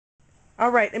All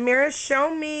right, Aamira,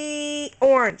 show me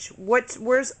orange.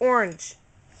 Where's orange?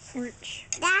 Orange.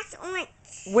 That's orange.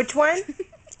 Which one?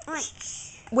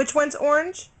 Orange. Which one's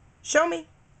orange? Show me.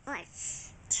 Orange.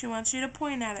 She wants you to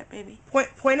point at it, baby.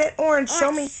 Point at orange.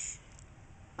 Show me.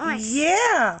 Orange.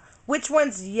 Yeah. Which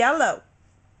one's yellow?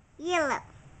 Yellow.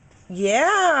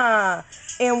 Yeah.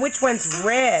 And which one's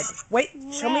red? Wait,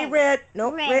 show me red.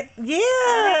 Nope, red.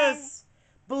 Yes.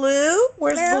 Blue?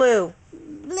 Where's blue?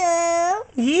 Blue.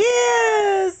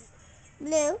 Yes.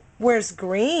 Blue. Where's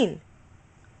green?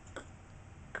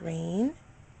 Green.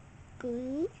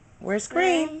 Green. Where's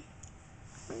green?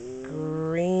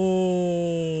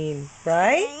 Green.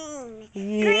 Right?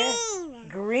 Green. Yeah. Green.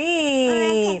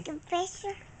 Green. Take a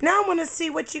picture. Now I want to see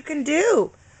what you can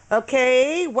do.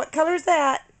 Okay, what color is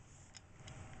that?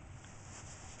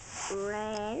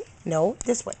 Red. No,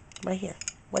 this one, right here.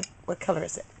 What color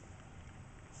is it?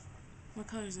 What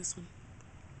color is this one?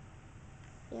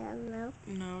 Yellow.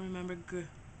 No, remember Green.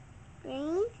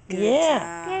 Good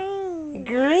Yeah. job. Green.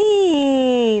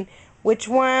 Green. Which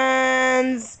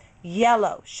one's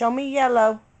yellow? Show me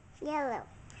yellow. Yellow.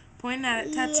 Point at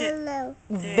it, touch it. Yellow.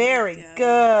 There Very you go.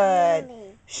 good.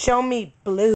 Yellow. Show me blue.